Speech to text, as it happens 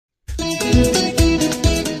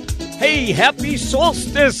happy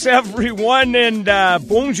solstice, everyone, and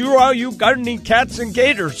bonjour, all you gardening cats and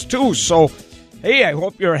gators, too. So, hey, I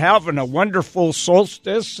hope you're having a wonderful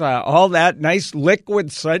solstice, all that nice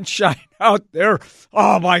liquid sunshine out there.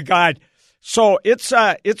 Oh, my God. So it's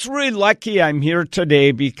really lucky I'm here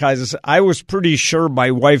today because I was pretty sure my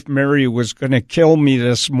wife, Mary, was going to kill me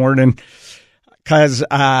this morning because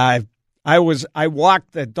I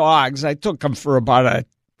walked the dogs. I took them for about a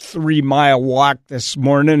 3-mile walk this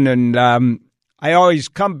morning, and I always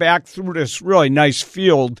come back through this really nice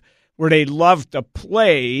field where they love to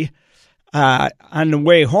play on the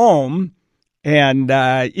way home. And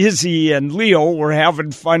Izzy and Leo were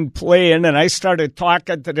having fun playing, and I started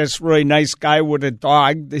talking to this really nice guy with a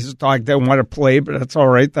dog. This dog didn't want to play, but that's all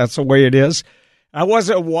right. That's the way it is. I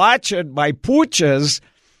wasn't watching my pooches.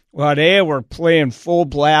 Well, they were playing full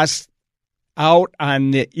blast out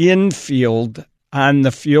on the infield, on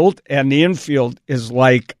the field, and the infield is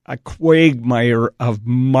like a quagmire of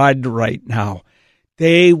mud right now.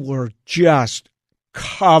 They were just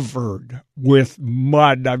covered with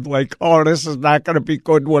mud. I'm like, oh, this is not going to be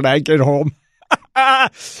good when I get home.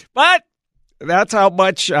 But that's how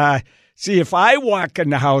much, see, if I walk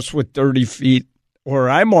in the house with dirty feet or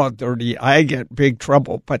I'm all dirty, I get big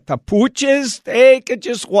trouble. But the pooches, they could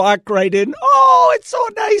just walk right in. Oh, it's so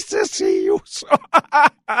nice to see you. So,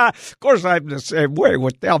 of course, I'm the same way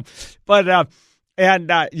with them. But,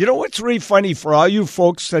 you know what's really funny for all you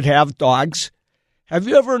folks that have dogs? Have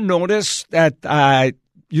you ever noticed that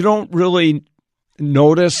you don't really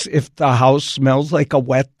notice if the house smells like a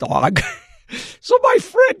wet dog? So my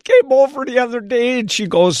friend came over the other day and she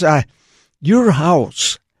goes, your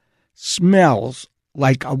house smells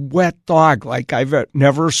like a wet dog, like I've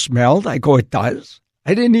never smelled. I go, it does?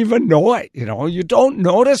 I didn't even know it. You know, you don't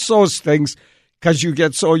notice those things because you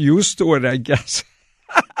get so used to it, I guess.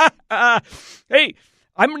 Hey,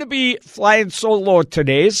 I'm going to be flying solo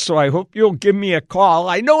today, so I hope you'll give me a call.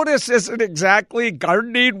 I know this isn't exactly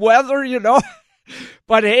gardening weather, you know,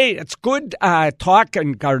 but hey, it's good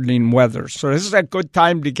talking gardening weather. So this is a good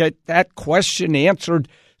time to get that question answered.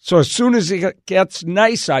 So as soon as it gets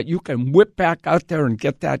nice out, you can whip back out there and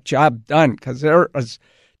get that job done because there is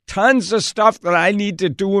tons of stuff that I need to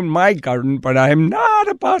do in my garden, but I'm not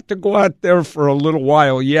about to go out there for a little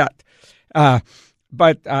while yet. So,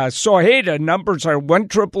 hey, the numbers are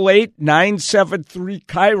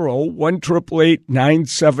 1-888-973-KIRO,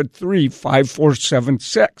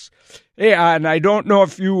 1-888-973-5476. Hey, and I don't know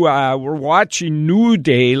if you were watching New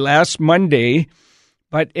Day last Monday,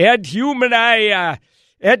 but Ed Hume and I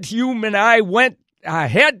went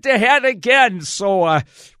head-to-head again. So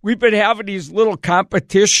we've been having these little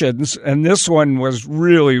competitions, and this one was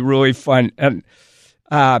really, really fun. And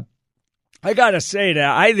I got to say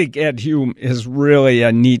that I think Ed Hume is really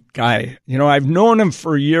a neat guy. You know, I've known him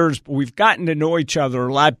for years, but we've gotten to know each other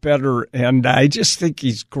a lot better, and I just think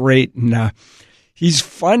he's great, and he's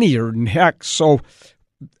funnier than heck. So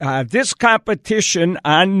this competition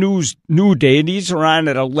on New Day, these are on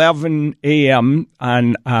at 11 a.m.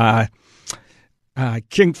 on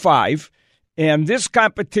King 5, and this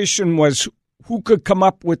competition was who could come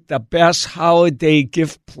up with the best holiday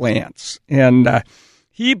gift plants, and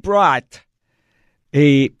he brought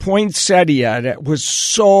a poinsettia that was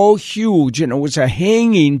so huge, and it was a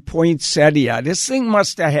hanging poinsettia. This thing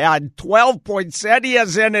must have had 12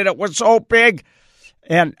 poinsettias in it. It was so big.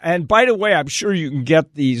 And by the way, I'm sure you can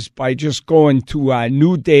get these by just going to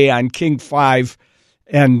New Day on King 5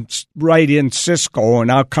 and write in Ciscoe, and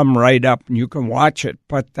I'll come right up and you can watch it.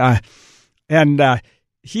 But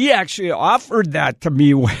he actually offered that to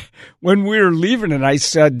me when we were leaving, and I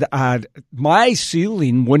said, my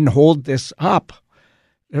ceiling wouldn't hold this up.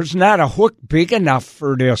 There's not a hook big enough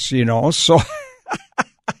for this, you know. So,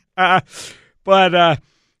 but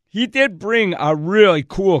he did bring a really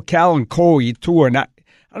cool Kalanchoe too, and I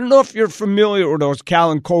don't know if you're familiar with those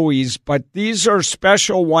Kalanchoes, but these are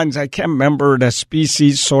special ones. I can't remember the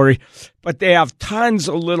species, sorry, but they have tons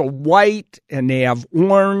of little white, and they have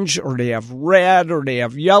orange, or they have red, or they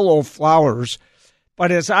have yellow flowers.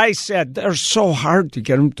 But as I said, they're so hard to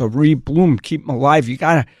get them to rebloom, keep them alive. You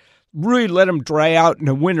got to really let them dry out in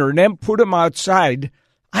the winter and then put them outside.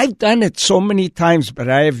 I've done it so many times, but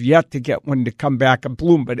I have yet to get one to come back and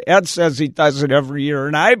bloom. But Ed says he does it every year,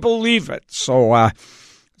 and I believe it. So, all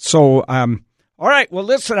right. Well,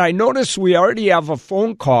 listen, I noticed we already have a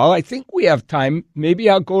phone call. I think we have time. Maybe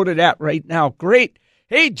I'll go to that right now. Great.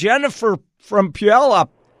 Hey, Jennifer from Puyallup,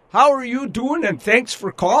 how are you doing? And thanks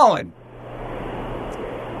for calling.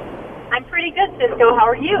 I'm pretty good, Ciscoe. How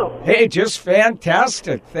are you? Hey, just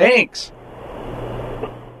fantastic. Thanks.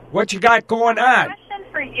 What you got going on? Question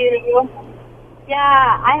for you. Yeah,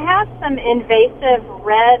 I have some invasive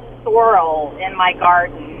red sorrel in my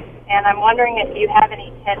garden, and I'm wondering if you have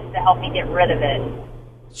any tips to help me get rid of it.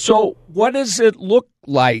 So what does it look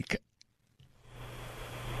like?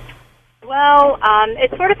 Well, it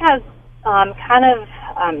sort of has kind of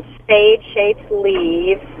spade-shaped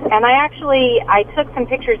leaves, and I took some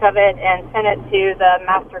pictures of it and sent it to the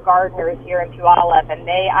master gardeners here in Puyallup, and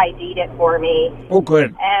they ID'd it for me. Oh,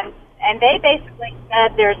 good. And they basically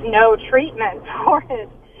said there's no treatment for it.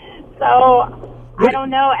 So I don't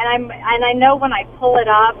know, and I know when I pull it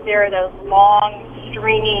up, there are those long,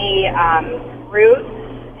 stringy roots,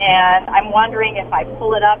 and I'm wondering if I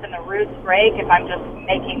pull it up and the roots break, if I'm just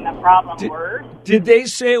making the problem worse. Did they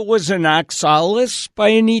say it was an oxalis by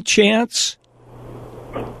any chance?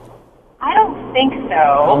 I don't think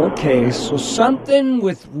so. Okay, so something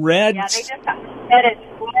with red. Yeah, they just said it's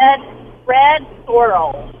red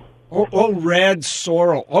sorrel. Oh, red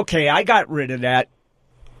sorrel. Okay, I got rid of that.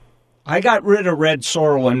 I got rid of red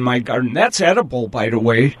sorrel in my garden. That's edible, by the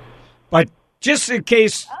way. But just in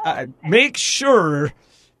case, make sure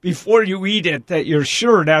before you eat it that you're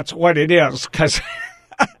sure that's what it is.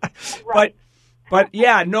 Right. But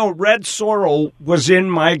yeah, no, red sorrel was in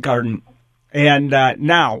my garden. And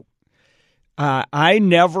now, I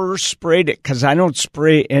never sprayed it because I don't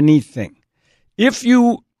spray anything.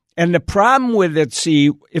 And the problem with it,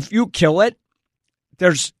 see, if you kill it,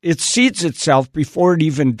 it seeds itself before it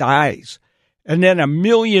even dies. And then a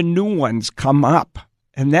million new ones come up.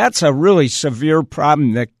 And that's a really severe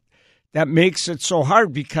problem that makes it so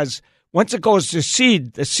hard because once it goes to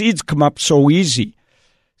seed, the seeds come up so easy.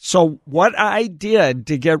 So what I did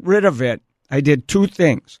to get rid of it, I did two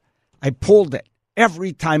things. I pulled it.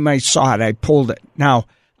 Every time I saw it, I pulled it. Now,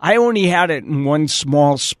 I only had it in one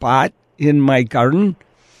small spot in my garden.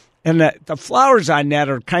 And the flowers on that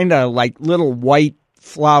are kind of like little white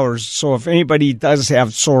flowers. So if anybody does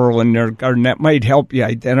have sorrel in their garden, that might help you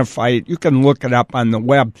identify it. You can look it up on the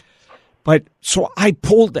web. But so I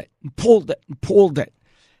pulled it and pulled it and pulled it.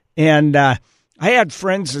 And I had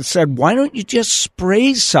friends that said, why don't you just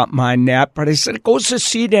spray something on that? But I said, it goes to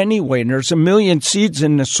seed anyway, and there's a million seeds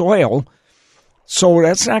in the soil. So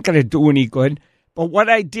that's not going to do any good. But what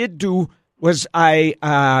I did do was I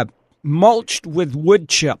mulched with wood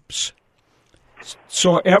chips.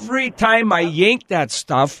 So every time I yanked that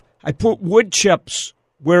stuff, I put wood chips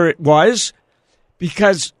where it was,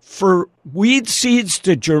 because for weed seeds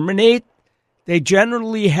to germinate, they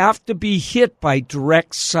generally have to be hit by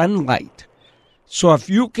direct sunlight. So if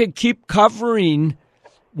you can keep covering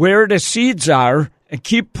where the seeds are and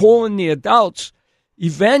keep pulling the adults,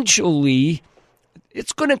 eventually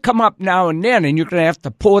it's going to come up now and then, and you're going to have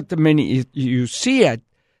to pull it the minute you see it.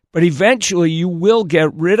 But eventually you will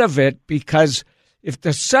get rid of it, because if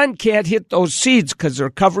the sun can't hit those seeds because they're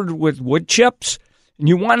covered with wood chips, and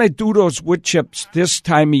you want to do those wood chips this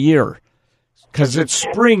time of year, because it's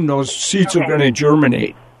spring, those seeds are going to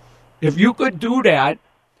germinate. If you could do that,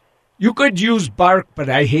 you could use bark, but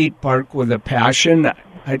I hate bark with a passion.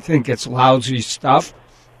 I think it's lousy stuff.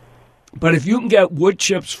 But if you can get wood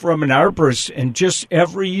chips from an arborist and just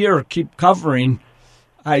every year keep covering,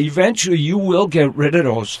 eventually you will get rid of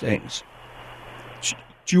those things.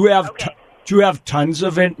 Do you have tons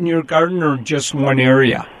of it in your garden, or just one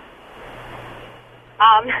area?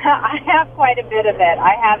 I have quite a bit of it.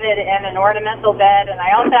 I have it in an ornamental bed, and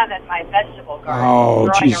I also have it in my vegetable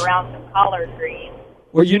garden, growing around some collard greens.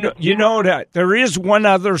 Well, you know that there is one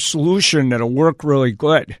other solution that'll work really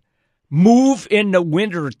good. Move in the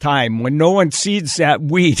winter time when no one seeds that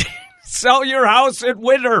weed. Sell your house in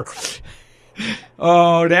winter.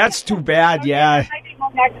 Oh, that's too bad. Yeah. I can go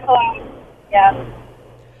back to class. Yeah.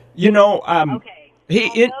 You know, okay. Hey,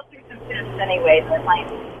 I'll go through some tips anyways.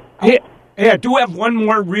 I do have one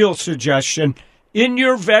more real suggestion. In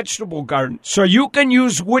your vegetable garden, so you can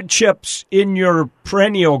use wood chips in your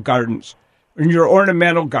perennial gardens, in your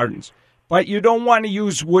ornamental gardens, but you don't want to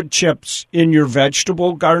use wood chips in your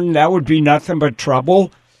vegetable garden. That would be nothing but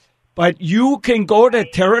trouble. But you can go to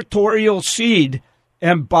Territorial Seed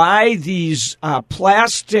and buy these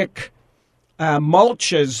plastic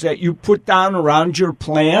mulches that you put down around your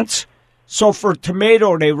plants. So for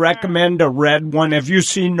tomato, they recommend a red one. Have you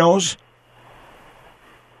seen those?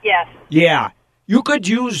 Yes. Yeah. You could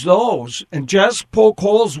use those and just poke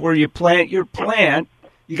holes where you plant your plant.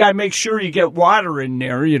 You got to make sure you get water in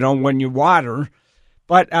there, when you water.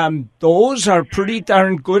 But those are pretty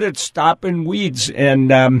darn good at stopping weeds.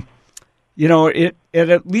 And, it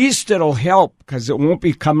at least it'll help, because it won't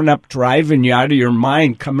be coming up driving you out of your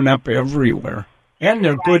mind, coming up everywhere. And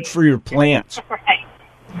they're good for your plants. Right.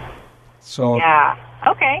 So. Yeah.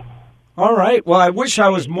 Okay. All right. Well, I wish I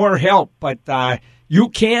was more help, but you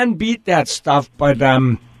can beat that stuff, but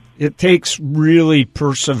it takes really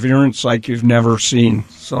perseverance like you've never seen.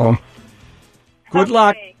 So good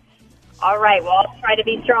luck. All right. Well, I'll try to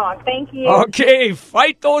be strong. Thank you. Okay.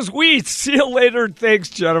 Fight those weeds. See you later. Thanks,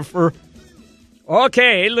 Jennifer.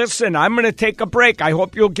 Okay, listen, I'm going to take a break. I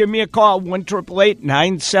hope you'll give me a call,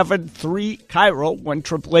 1-888-973-KIRO,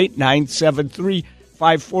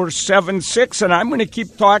 1-888-973-5476, and I'm going to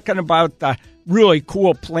keep talking about the really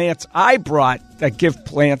cool plants I brought, the gift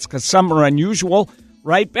plants, because some are unusual.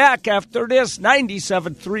 Right back after this,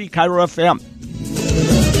 97.3 KIRO FM.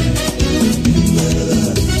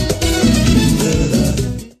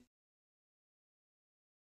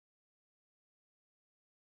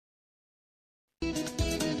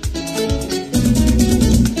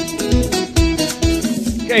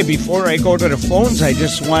 Okay, before I go to the phones, I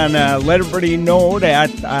just want to let everybody know that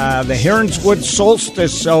the Heronswood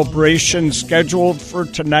Solstice celebration scheduled for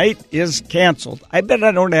tonight is canceled. I bet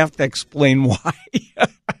I don't have to explain why.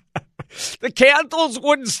 The candles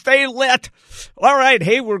wouldn't stay lit. All right,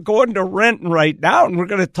 hey, we're going to Renton right now, and we're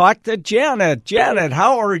going to talk to Janet. Janet,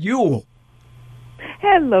 how are you?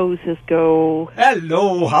 Hello, Ciscoe.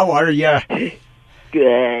 Hello, how are you?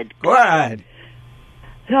 Good. Good.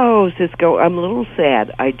 Oh, Ciscoe, I'm a little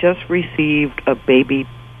sad. I just received a baby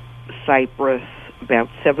cypress about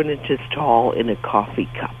 7 inches tall in a coffee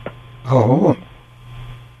cup. Oh.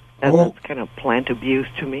 And that's kind of plant abuse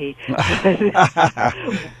to me.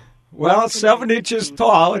 Well, 7 inches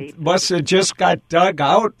tall. It must have just got dug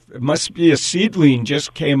out. It must be a seedling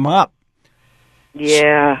just came up.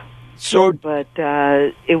 Yeah. But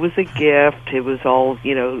it was a gift. It was all,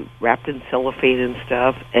 wrapped in cellophane and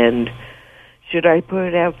stuff. And should I put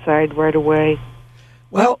it outside right away?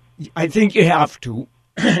 Well, I think you have to.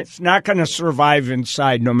 It's not going to survive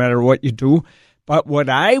inside no matter what you do. But what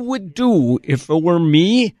I would do, if it were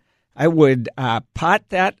me, I would pot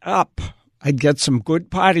that up. I'd get some good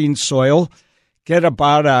potting soil, get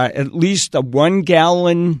about at least a 1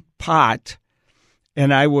 gallon pot,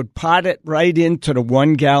 and I would pot it right into the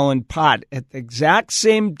 1 gallon pot at the exact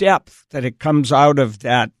same depth that it comes out of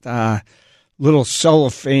that little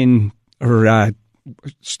cellophane or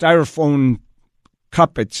styrofoam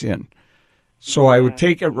cup it's in. So I would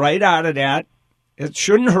take it right out of that. It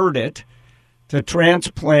shouldn't hurt it to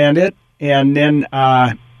transplant it, and then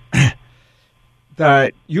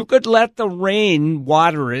you could let the rain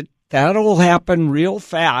water it. That'll happen real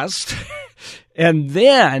fast. And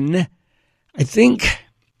then I think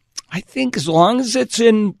as long as it's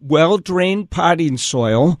in well-drained potting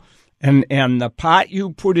soil, and the pot you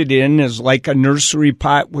put it in is like a nursery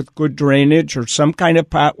pot with good drainage or some kind of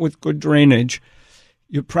pot with good drainage,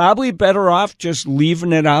 you're probably better off just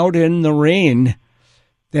leaving it out in the rain.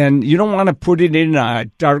 Then you don't want to put it in a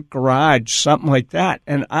dark garage, something like that.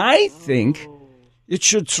 And I think it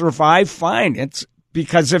should survive fine. It's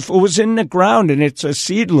because if it was in the ground and it's a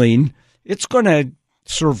seedling, it's going to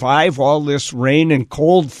survive all this rain and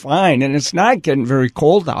cold fine, and it's not getting very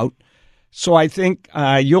cold out. So I think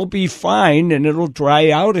you'll be fine, and it'll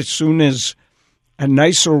dry out as soon as a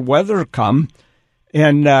nicer weather comes,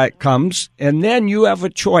 and then you have a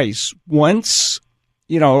choice. Once,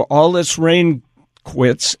 all this rain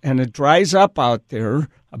quits and it dries up out there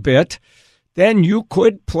a bit, then you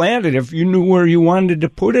could plant it. If you knew where you wanted to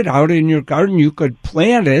put it out in your garden, you could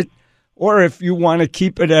plant it. Or if you want to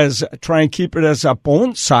try and keep it as a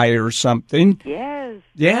bonsai or something. Yes.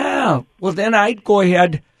 Yeah. Well, then I'd go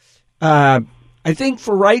ahead. I think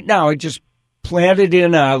for right now, I just plant it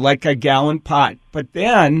in like a gallon pot. But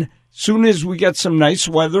then, soon as we get some nice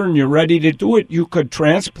weather and you're ready to do it, you could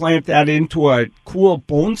transplant that into a cool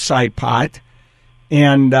bonsai pot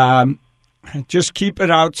and just keep it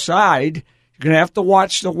outside. You're going to have to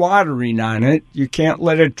watch the watering on it. You can't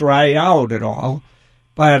let it dry out at all.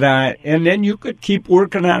 But and then you could keep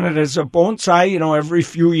working on it as a bonsai, every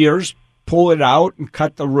few years, pull it out and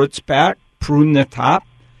cut the roots back, prune the top.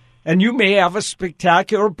 And you may have a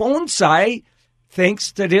spectacular bonsai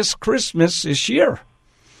thanks to this Christmas this year.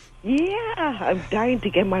 Yeah, I'm dying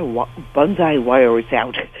to get my bonsai wires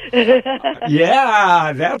out.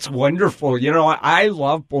 Yeah, that's wonderful. I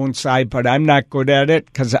love bonsai, but I'm not good at it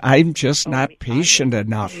because I'm just not patient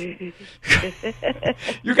enough. You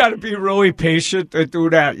got to be really patient to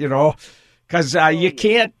do that, because you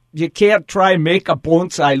can't try and make a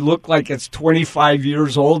bonsai look like it's 25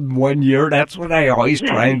 years old in 1 year. That's what I always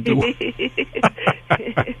try and do.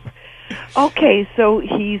 Okay, so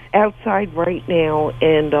he's outside right now,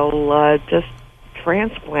 and I'll just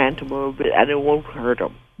transplant him a little bit, and it won't hurt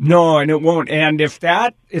him. No, and it won't. And if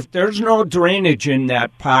there's no drainage in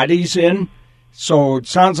that pot he's in, So it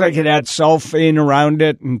sounds like it had cellophane around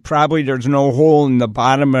it, and probably there's no hole in the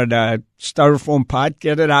bottom of the styrofoam pot.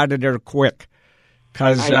 Get it out of there quick.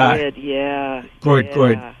 I did, yeah.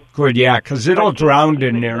 Good, yeah, because it'll drown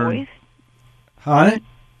in there. Moist? Huh?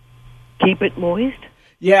 Keep it moist?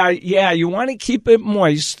 Yeah, you want to keep it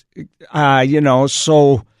moist,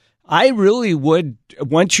 so I really would,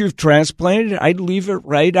 once you've transplanted, I'd leave it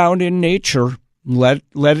right out in nature. Let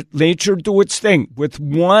nature do its thing, with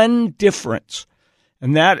one difference,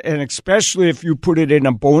 and especially if you put it in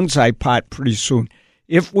a bonsai pot pretty soon.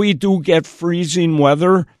 If we do get freezing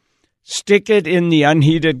weather, stick it in the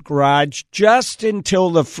unheated garage just until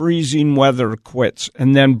the freezing weather quits,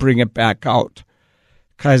 and then bring it back out.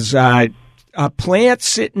 Because a plant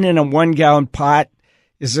sitting in a 1-gallon pot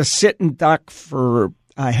is a sitting duck for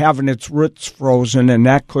having its roots frozen, and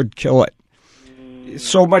that could kill it. It's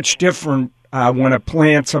so much different when a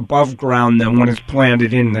plant's above ground than when it's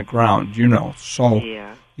planted in the ground, So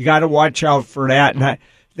you got to watch out for that. And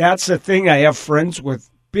that's the thing. I have friends with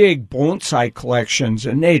big bonsai collections,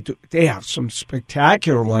 and they have some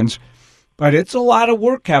spectacular ones. But it's a lot of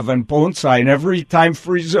work having bonsai, and every time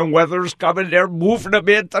freezing weather's coming, they're moving them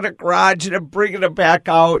into the garage and then bringing them back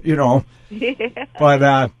out, Yeah.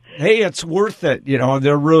 But, hey, it's worth it.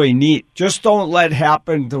 They're really neat. Just don't let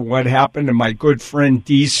happen to what happened to my good friend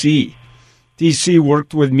DC. DC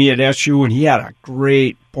worked with me at SU, and he had a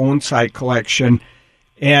great bonsai collection.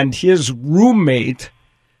 And his roommate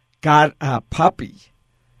got a puppy,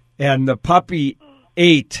 and the puppy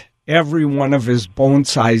ate every one of his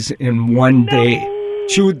bonsais in one day.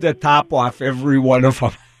 Chewed the top off every one of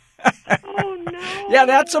them. Oh, no. Yeah,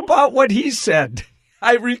 that's about what he said,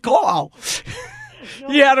 I recall.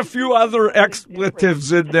 He had a few other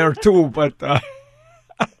expletives in there, too, but...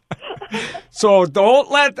 So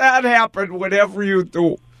don't let that happen whatever you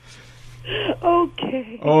do.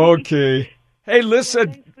 Okay. Hey,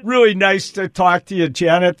 listen, really nice to talk to you,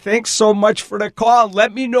 Janet. Thanks so much for the call.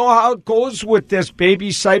 Let me know how it goes with this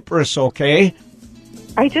baby cypress, okay?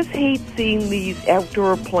 I just hate seeing these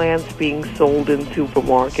outdoor plants being sold in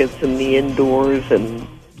supermarkets and the indoors. And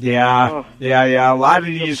Yeah. A lot of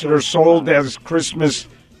these are sold as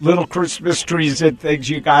little Christmas trees and things.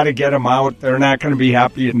 You got to get them out. They're not going to be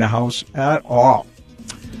happy in the house at all.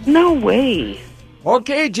 No way.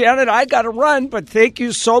 Okay, Janet, I got to run, but thank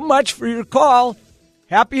you so much for your call.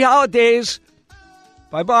 Happy holidays.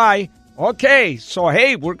 Bye-bye. Okay, so,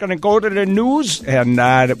 hey, we're going to go to the news, and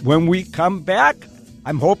when we come back,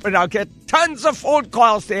 I'm hoping I'll get tons of phone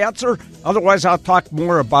calls to answer. Otherwise, I'll talk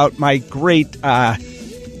more about my great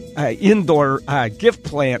indoor gift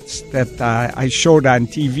plants that I showed on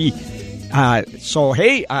TV. So,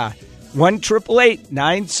 hey,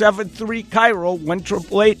 1-888-973-KIRO,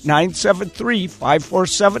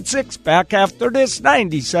 1-888-973-5476. Back after this,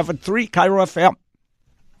 97.3 KIRO FM.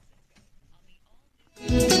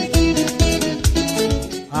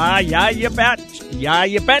 Yeah, you bet. Yeah,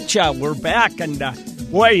 you betcha. We're back, and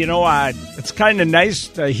boy, it's kind of nice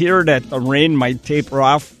to hear that the rain might taper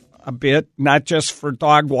off a bit, not just for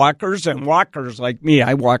dog walkers and walkers like me.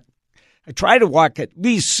 I try to walk at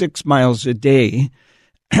least 6 miles a day,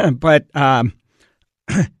 but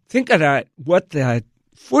think of what the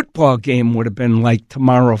football game would have been like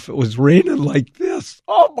tomorrow if it was raining like this.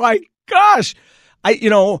 Oh my gosh! I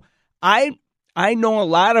know a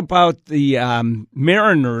lot about the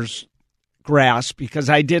Mariners grass because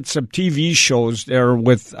I did some TV shows there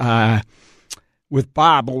with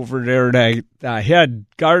Bob over there, the head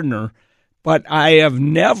gardener, but I have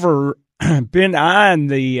never been on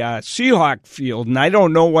the Seahawk field, and I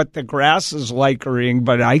don't know what the grass is like or anything,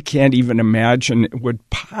 but I can't even imagine it would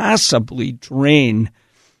possibly drain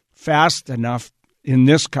fast enough in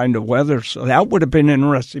this kind of weather. So that would have been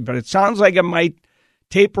interesting, but it sounds like it might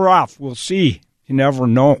taper off. We'll see. You never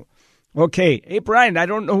know. Okay. Hey, Brian, I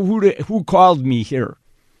don't know who called me here,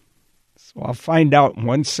 so I'll find out in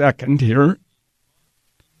 1 second here.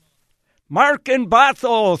 Mark and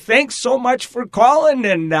Bothell, thanks so much for calling,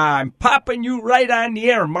 and I'm popping you right on the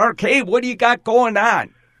air. Mark, hey, what do you got going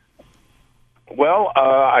on? Well,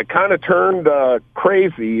 I kind of turned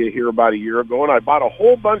crazy here about a year ago, and I bought a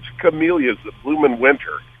whole bunch of camellias that bloom in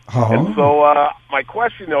winter. Oh. And so my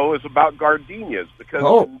question, though, is about gardenias,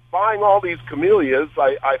 because in buying all these camellias,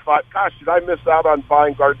 I thought, gosh, did I miss out on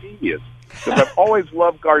buying gardenias? Because I've always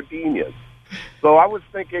loved gardenias. So I was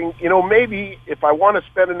thinking, maybe if I want to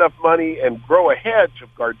spend enough money and grow a hedge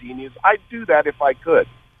of gardenias, I'd do that if I could.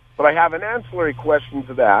 But I have an ancillary question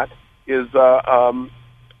to that, is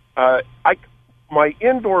my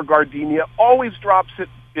indoor gardenia always drops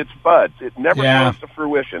its buds. It never comes to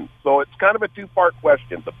fruition. So it's kind of a two-part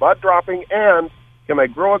question, the bud dropping and Can I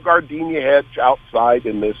grow a gardenia hedge outside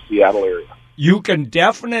in this Seattle area? You can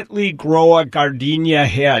definitely grow a gardenia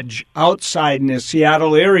hedge outside in the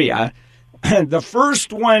Seattle area. The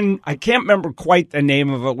first one, I can't remember quite the name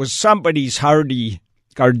of it, was somebody's hardy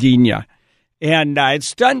gardenia. And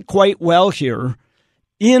it's done quite well here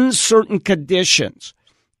in certain conditions.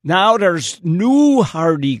 Now there's new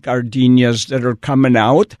hardy gardenias that are coming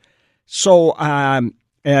out. So,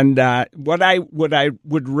 what I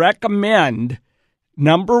would recommend,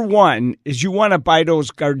 number one, is you want to buy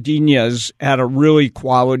those gardenias at a really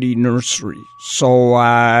quality nursery.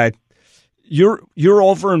 So, you're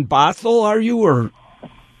over in Bothell, are you, or?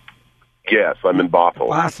 Yes, I'm in Bothell.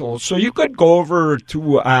 Bothell. So you could go over to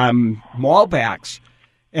Malbach's,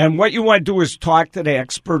 and what you want to do is talk to the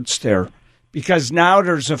experts there, because now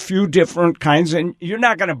there's a few different kinds, and you're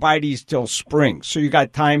not going to buy these till spring. So you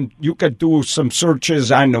got time. You could do some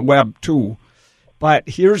searches on the web too. But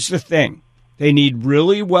here's the thing. They need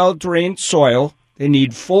really well-drained soil, they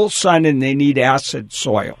need full sun, and they need acid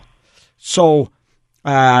soil. So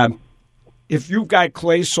if you've got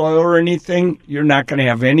clay soil or anything, you're not going to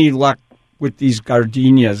have any luck with these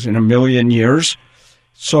gardenias in a million years.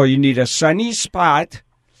 So you need a sunny spot.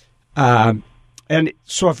 And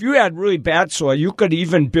so if you had really bad soil, you could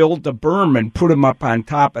even build a berm and put them up on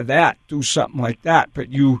top of that, do something like that.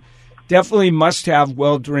 But you definitely must have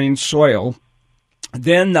well-drained soil.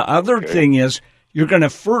 Then the other thing is you're going to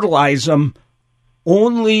fertilize them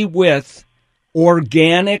only with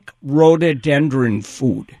organic rhododendron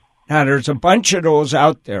food. Now, there's a bunch of those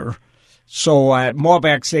out there. So at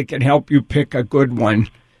Malbach's, they can help you pick a good one.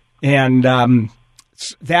 And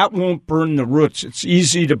that won't burn the roots. It's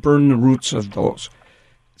easy to burn the roots of those.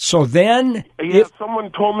 So then... Yeah,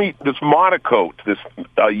 someone told me this monocoat, this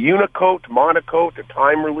unicoat, monocoat, a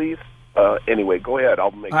time release. Anyway, go ahead.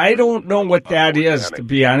 I don't know what that is, to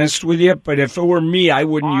be honest with you, but if it were me, I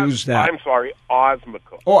wouldn't use that. I'm sorry,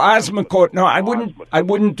 Osmocote. Oh, Osmocote. No, I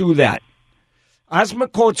wouldn't do that.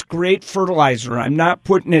 Osmocote's great fertilizer. I'm not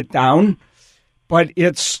putting it down, but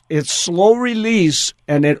it's slow release,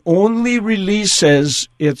 and it only releases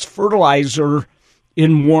its fertilizer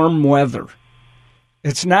in warm weather.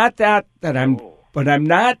 It's not but I'm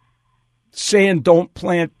not saying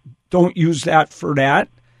don't use that for that.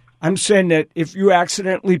 I'm saying that if you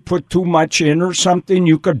accidentally put too much in or something,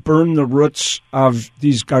 you could burn the roots of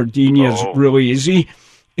these gardenias really easy.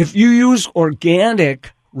 If you use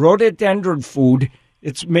organic rhododendron food,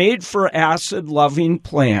 it's made for acid-loving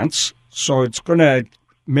plants, so it's going to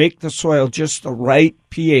make the soil just the right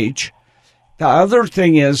pH. The other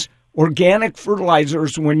thing is organic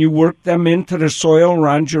fertilizers, when you work them into the soil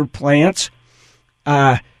around your plants,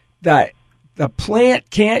 the plant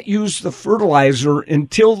can't use the fertilizer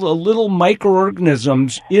until the little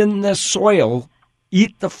microorganisms in the soil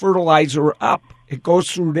eat the fertilizer up. It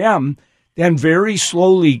goes through them, then very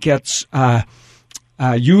slowly gets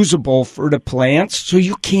usable for the plants. So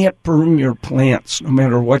you can't burn your plants no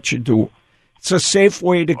matter what you do. It's a safe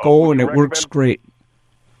way to go, and it works great.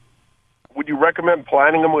 Would you recommend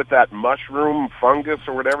planting them with that mushroom fungus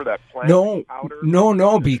or whatever, that plant powder?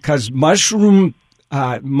 No, because mushroom,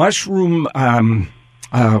 what do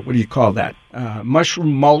you call that?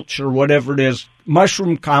 Mushroom mulch or whatever it is,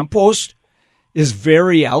 mushroom compost is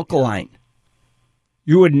very alkaline.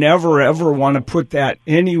 You would never, ever want to put that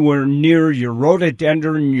anywhere near your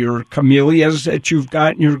rhododendron, your camellias that you've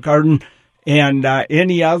got in your garden, and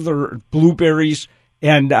any other blueberries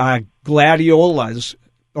and gladiolas,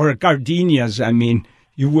 or gardenias, I mean.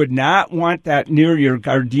 You would not want that near your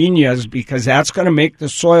gardenias because that's going to make the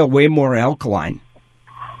soil way more alkaline.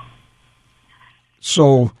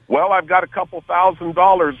 So, well, I've got a couple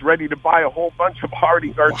 $1,000 ready to buy a whole bunch of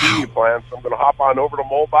hardy gardenia plants. I'm going to hop on over to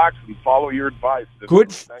Malbach's and follow your advice.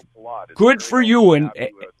 Thanks a lot. Good for you, and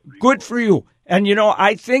good for you. And,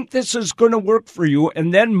 I think this is going to work for you.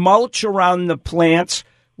 And then mulch around the plants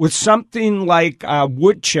with something like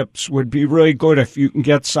wood chips would be really good if you can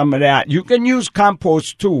get some of that. You can use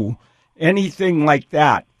compost too, anything like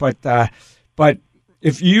that. But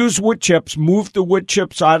if you use wood chips, move the wood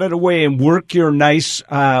chips out of the way and work your nice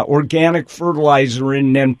organic fertilizer in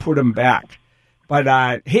and then put them back. But,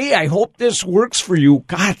 hey, I hope this works for you.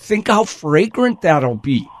 God, think how fragrant that'll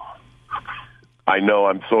be. I know.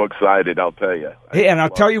 I'm so excited, I'll tell you. Hey, and I'll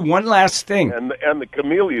tell you one last thing. And the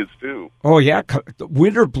camellias, too. Oh, yeah. The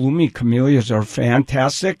winter blooming camellias are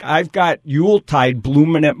fantastic. I've got Yuletide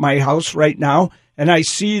blooming at my house right now, and I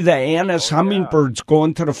see the Annis hummingbirds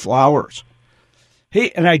going to the flowers. Hey,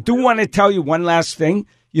 and I do want to tell you one last thing.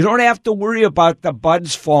 You don't have to worry about the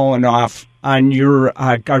buds falling off on your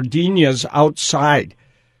gardenias outside.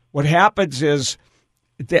 What happens is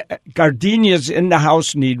the gardenias in the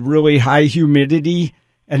house need really high humidity,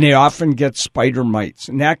 and they often get spider mites.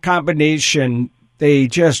 And that combination, they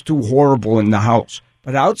just do horrible in the house.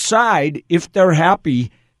 But outside, if they're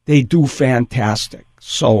happy, they do fantastic.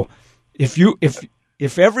 So if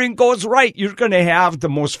everything goes right, you're going to have the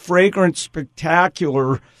most fragrant,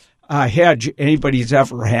 spectacular hedge anybody's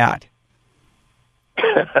ever had.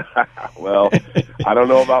 Well, I don't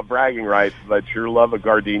know about bragging rights, but sure love a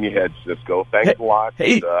gardenia hedge, Ciscoe. Thanks a lot.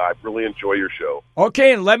 Hey. And, I really enjoy your show.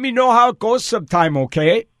 Okay, and let me know how it goes sometime,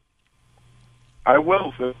 okay? I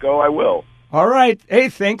will, Ciscoe. I will. All right. Hey,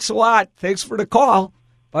 thanks a lot. Thanks for the call.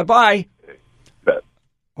 Bye-bye. Bet.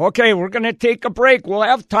 Okay, we're going to take a break. We'll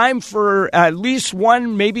have time for at least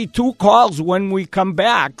one, maybe two calls when we come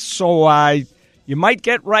back. So you might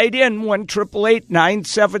get right in,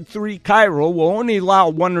 1-888-973-KIRO. We'll only allow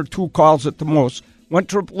one or two calls at the most.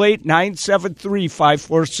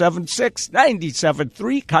 1-888-973-5476,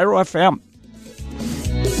 97.3 KIRO FM.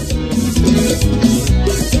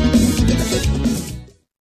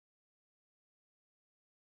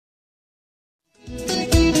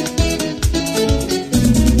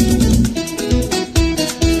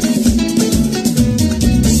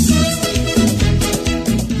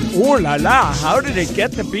 Oh la la, how did it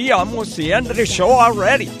get to be almost the end of the show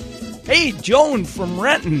already? Hey, Joan from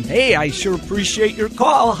Renton. Hey, I sure appreciate your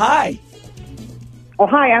call. Hi. Oh,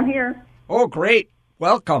 hi, I'm here. Oh, great.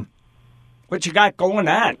 Welcome. What you got going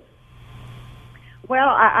on? Well,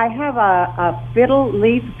 I have a fiddle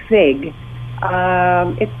leaf fig.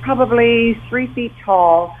 It's probably 3 feet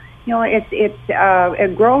tall. You know,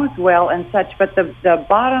 it grows well and such, but the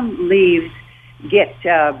bottom leaves get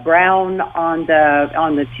brown on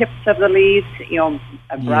the tips of the leaves. You know,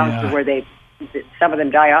 brown to where some of them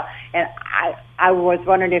die off. And I was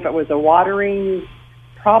wondering if it was a watering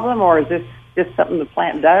problem, or is this just something the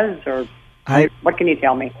plant does, or what can you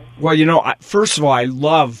tell me? Well, you know, first of all, I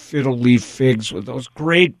love fiddle leaf figs with those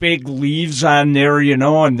great big leaves on there, you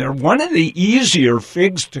know, and they're one of the easier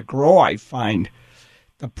figs to grow, I find.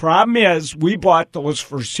 The problem is we bought those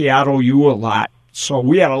for Seattle U a lot. So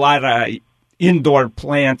we had a lot of indoor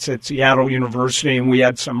plants at Seattle University, and we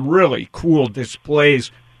had some really cool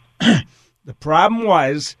displays. The problem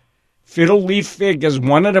was fiddle leaf fig is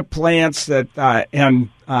one of the plants that, and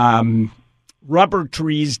rubber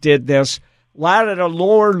trees did this. A lot of the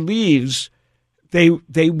lower leaves,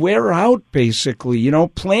 they wear out, basically. You know,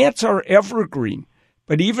 plants are evergreen,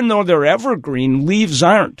 but even though they're evergreen, leaves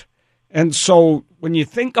aren't. And so when you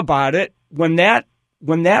think about it, when that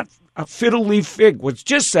fiddle leaf fig was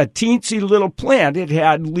just a teensy little plant, it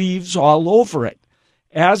had leaves all over it.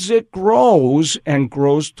 As it grows and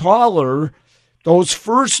grows taller, those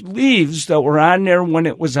first leaves that were on there when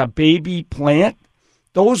it was a baby plant,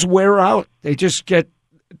 those wear out. They just get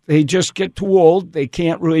too old. They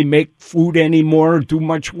can't really make food anymore or do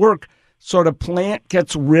much work. So the plant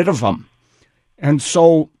gets rid of them. And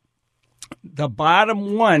so the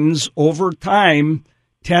bottom ones over time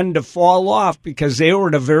tend to fall off because they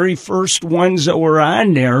were the very first ones that were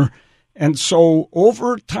on there. And so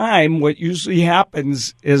over time, what usually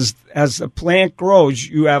happens is as the plant grows,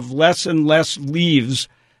 you have less and less leaves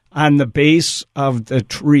on the base of the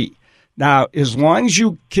tree. Now, as long as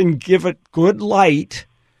you can give it good light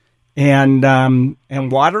and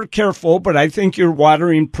water careful, but I think you're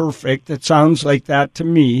watering perfect. It sounds like that to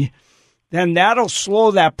me. Then that'll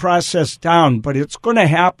slow that process down, but it's going to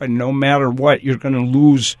happen no matter what. You're going to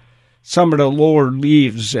lose some of the lower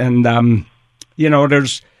leaves. And, you know,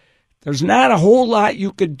 there's not a whole lot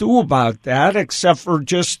you could do about that except for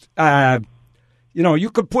just, you know, you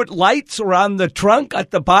could put lights around the trunk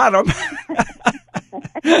at the bottom.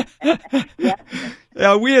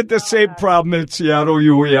 Yeah, we had the same problem at Seattle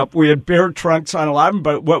U. We had bare trunks on a lot of them,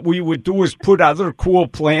 but what we would do is put other cool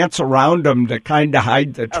plants around them to kind of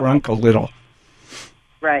hide the trunk a little.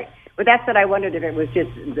 Right. Well, that's what I wondered, if it was just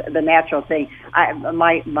the natural thing.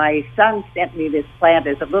 My son sent me this plant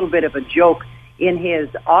as a little bit of a joke. In his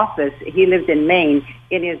office, he lives in Maine.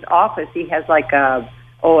 In his office, he has like at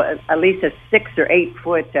least a 6 or 8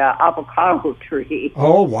 foot avocado tree.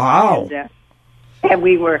 Oh wow! And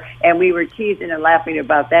we were teasing and laughing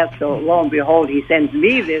about that. So lo and behold, he sends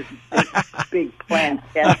me this big plant.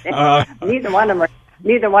 Neither one of them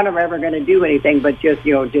are ever going to do anything, but just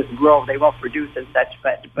grow. They won't produce and such.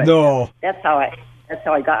 But no, that's how I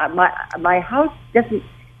got my house.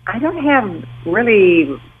 I don't have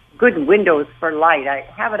really good windows for light. I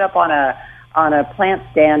have it up on a plant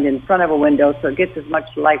stand in front of a window, so it gets as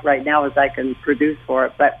much light right now as I can produce for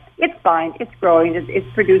it. But it's fine. It's growing. It's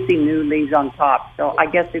producing new leaves on top. So I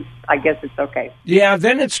guess it's okay. Yeah,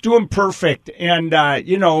 then it's doing perfect. And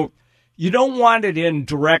you know, you don't want it in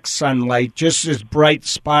direct sunlight, just as bright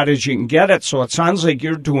spot as you can get it. So it sounds like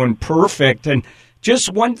you're doing perfect. And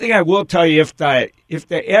just one thing I will tell you, if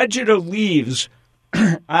the edge of the leaves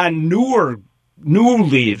on new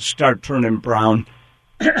leaves start turning brown,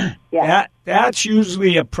 that's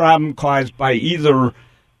usually a problem caused by either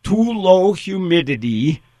too low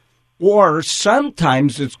humidity, or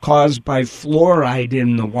sometimes it's caused by fluoride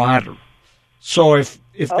in the water. So if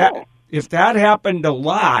that happened a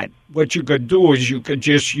lot, what you could do is you could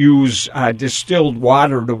just use distilled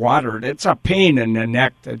water to water it. It's a pain in the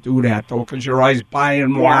neck to do that, though, because you're always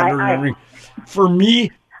buying water and everything. For me,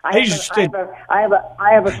 I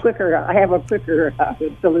have a quicker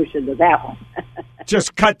solution to that one.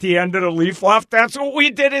 Just cut the end of the leaf off. That's what we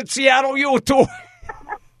did in Seattle, you too.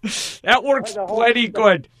 That works plenty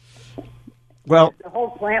good. Well, the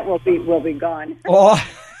whole plant will be gone. Oh,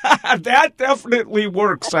 that definitely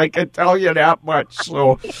works. I can tell you that much.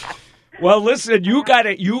 So, well, listen, you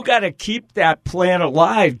gotta keep that plant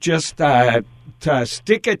alive. Just to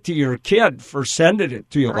stick it to your kid for sending it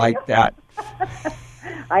to you like that.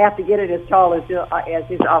 I have to get it as tall as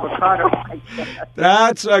his avocado.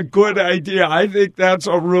 That's a good idea. I think that's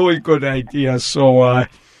a really good idea. So,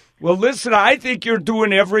 well, listen, I think you're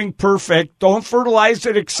doing everything perfect. Don't fertilize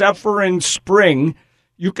it except for in spring.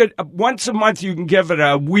 You could once a month. You can give it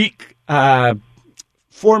a week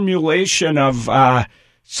formulation of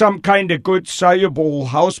some kind of good soluble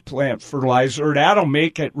houseplant fertilizer. That'll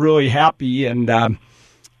make it really happy. And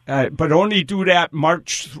but only do that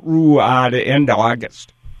March through the end of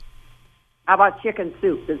August. How about chicken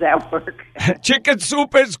soup? Does that work? Chicken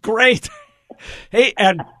soup is great. Hey,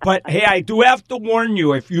 I do have to warn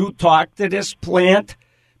you, if you talk to this plant,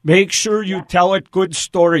 make sure you tell it good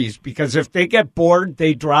stories, because if they get bored,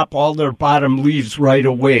 they drop all their bottom leaves right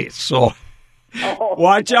away. So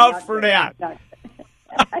watch out for that.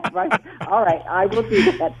 All right, I will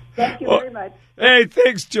do that. Thank you very much. Hey,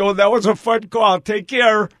 thanks, Joe. That was a fun call. Take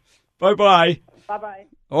care. Bye-bye. Bye-bye.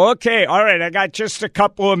 Okay, all right. I got just a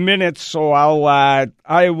couple of minutes, so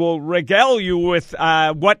I will regale you with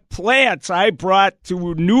what plants I brought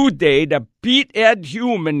to New Day to beat Ed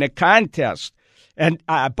Hume in the contest. And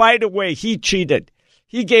by the way, he cheated.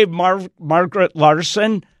 He gave Margaret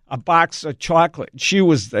Larson a box of chocolate. She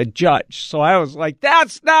was the judge. So I was like,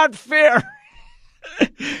 that's not fair.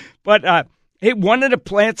 But hey, one of the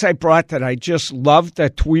plants I brought that I just love to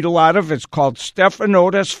tweet a lot of is called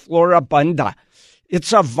Stephanotis floribunda.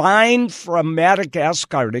 It's a vine from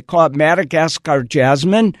Madagascar. They call it Madagascar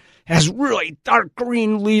jasmine. Has really dark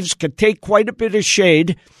green leaves, could take quite a bit of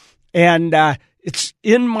shade. And it's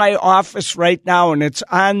in my office right now, and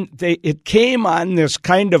it came on this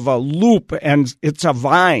kind of a loop, and it's a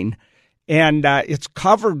vine. And it's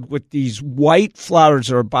covered with these white flowers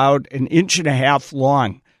that are about 1.5 inches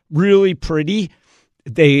long. Really pretty.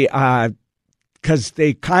 They, because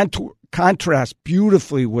they contrast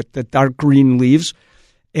beautifully with the dark green leaves,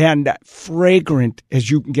 and fragrant as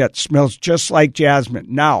you can get. Smells just like jasmine.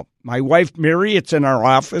 Now, my wife Mary, it's in our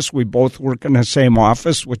office. We both work in the same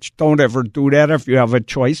office, which don't ever do that if you have a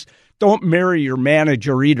choice. Don't marry your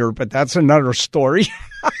manager either, but that's another story.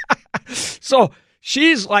 So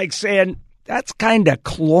she's like saying, that's kind of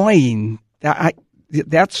cloying.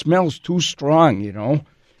 That smells too strong, you know.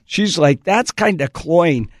 She's like, that's kind of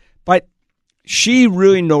cloying. But she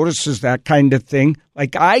really notices that kind of thing.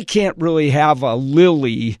 Like, I can't really have a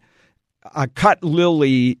cut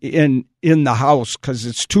lily in the house because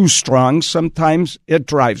it's too strong sometimes. It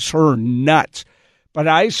drives her nuts. But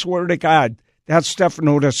I swear to God, that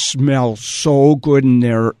Stephanotis smells so good in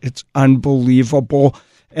there. It's unbelievable.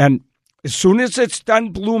 And as soon as it's done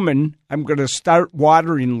blooming, I'm going to start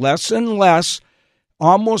watering less and less,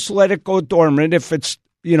 almost let it go dormant.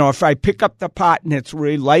 If I pick up the pot and it's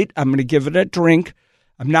really light, I'm going to give it a drink.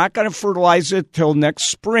 I'm not going to fertilize it till next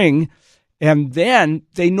spring. And then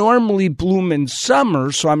they normally bloom in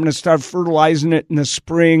summer, so I'm going to start fertilizing it in the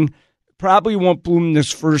spring. Probably won't bloom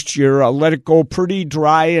this first year. I'll let it go pretty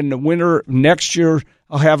dry in the winter. Next year,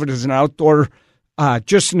 I'll have it as an outdoor,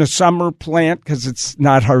 just in the summer plant because it's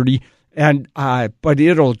not hardy. And but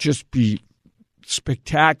it'll just be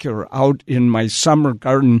spectacular out in my summer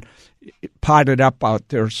garden, potted up out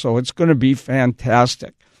there. So it's going to be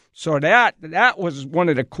fantastic. So that was one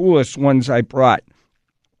of the coolest ones I brought.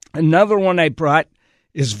 Another one I brought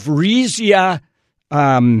is Vriesia.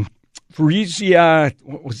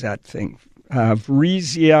 What was that thing?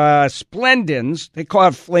 Vriesia splendens. They call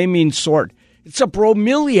it flaming sword. It's a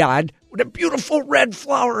bromeliad with a beautiful red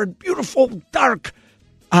flower and beautiful dark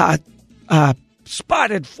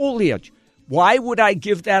spotted foliage. Why would I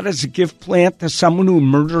give that as a gift plant to someone who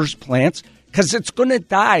murders plants? because it's going to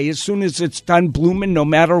die as soon as it's done blooming, no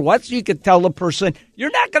matter what. So you could tell the person,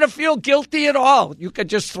 you're not going to feel guilty at all. You could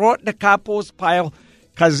just throw it in the compost pile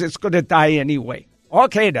because it's going to die anyway.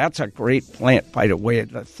 Okay, that's a great plant, by the way.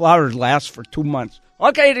 The flower lasts for 2 months.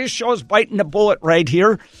 Okay, this show's biting the bullet right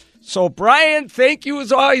here. So, Brian, thank you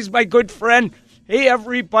as always, my good friend. Hey,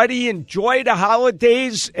 everybody, enjoy the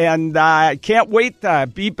holidays, and I can't wait to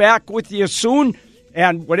be back with you soon.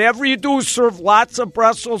 And whatever you do, serve lots of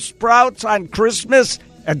Brussels sprouts on Christmas,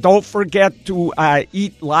 and don't forget to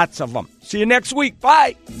eat lots of them. See you next week.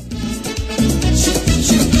 Bye.